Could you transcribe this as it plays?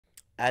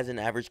as an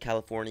average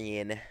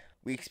Californian,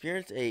 we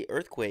experienced a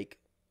earthquake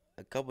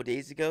a couple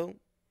days ago.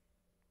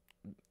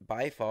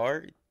 By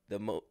far,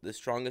 the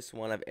strongest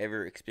one I've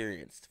ever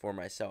experienced for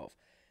myself,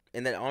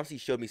 and that honestly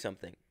showed me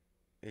something.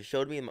 It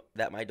showed me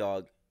that my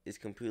dog is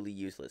completely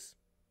useless,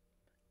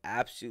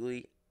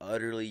 absolutely,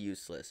 utterly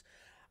useless.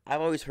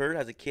 I've always heard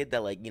as a kid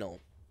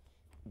that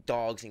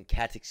dogs and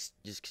cats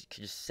just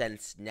could just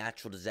sense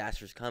natural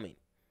disasters coming.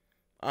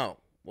 Oh,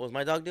 what was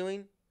my dog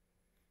doing?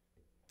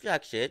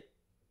 Jack shit,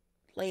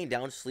 laying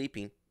down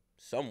sleeping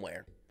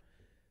somewhere.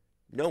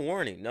 No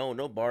warning, no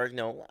bark,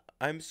 no.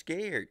 I'm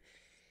scared.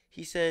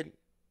 He said,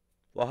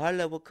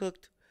 "Wahala, what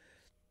cooked?"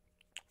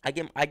 I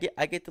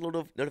get the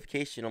little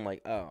notification. I'm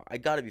like, oh, I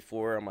got it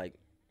before. I'm like,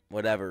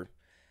 whatever.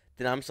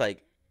 Then I'm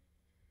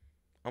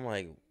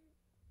like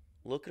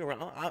looking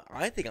around.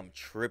 I think I'm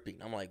tripping.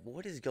 I'm like,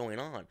 what is going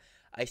on?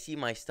 I see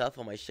my stuff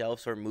on my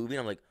shelf start moving.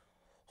 I'm like,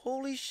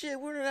 holy shit,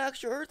 we're in an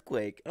actual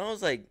earthquake. And I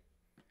was like,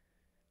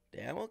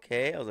 damn,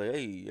 okay. I was like,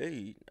 hey,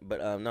 hey.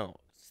 But no,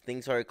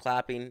 things started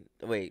clapping.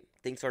 Wait,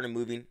 things started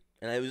moving,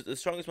 and it was the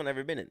strongest one I've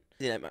ever been in.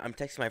 Then I'm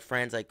texting my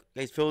friends like,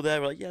 you guys feel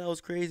that? We're like, yeah, that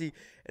was crazy.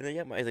 And then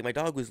yeah, my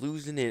dog was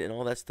losing it and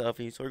all that stuff,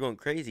 and he started going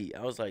crazy.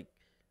 I was like,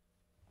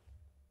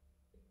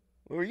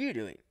 what were you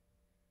doing?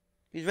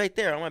 He's right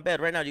there on my bed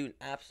right now doing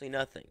absolutely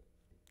nothing.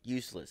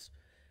 Useless.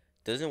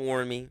 Doesn't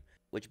warn me,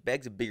 which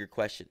begs a bigger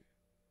question.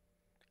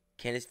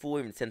 Can this fool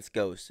even sense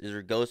ghosts? Is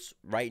there ghosts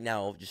right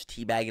now just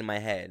teabagging my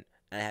head?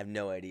 And I have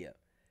no idea.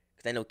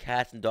 Because I know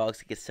cats and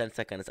dogs can sense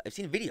that kind of stuff. I've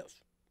seen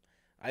videos.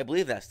 I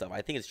believe that stuff.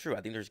 I think it's true.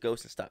 I think there's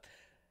ghosts and stuff.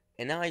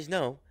 And now I just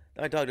know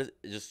that my dog does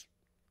just.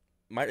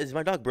 Is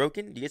my dog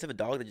broken? Do you guys have a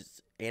dog that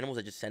just animals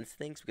that just sense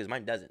things? Because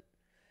mine doesn't.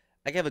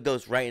 I could have a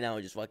ghost right now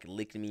and just fucking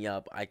licking me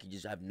up. I could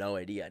just have no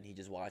idea, and he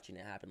just watching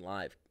it happen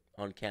live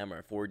on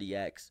camera,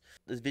 4DX.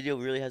 This video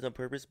really has no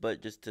purpose,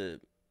 but just to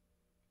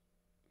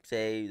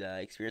say that I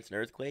experienced an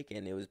earthquake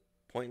and it was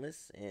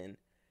pointless, and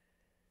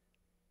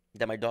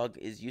that my dog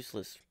is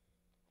useless.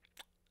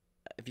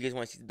 If you guys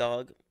want to see the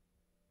dog,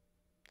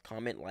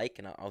 comment, like,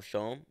 and I'll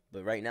show him.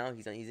 But right now,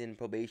 he's in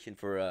probation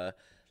for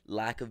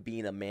lack of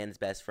being a man's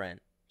best friend.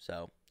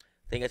 So,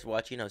 thank you guys for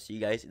watching. I'll see you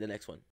guys in the next one.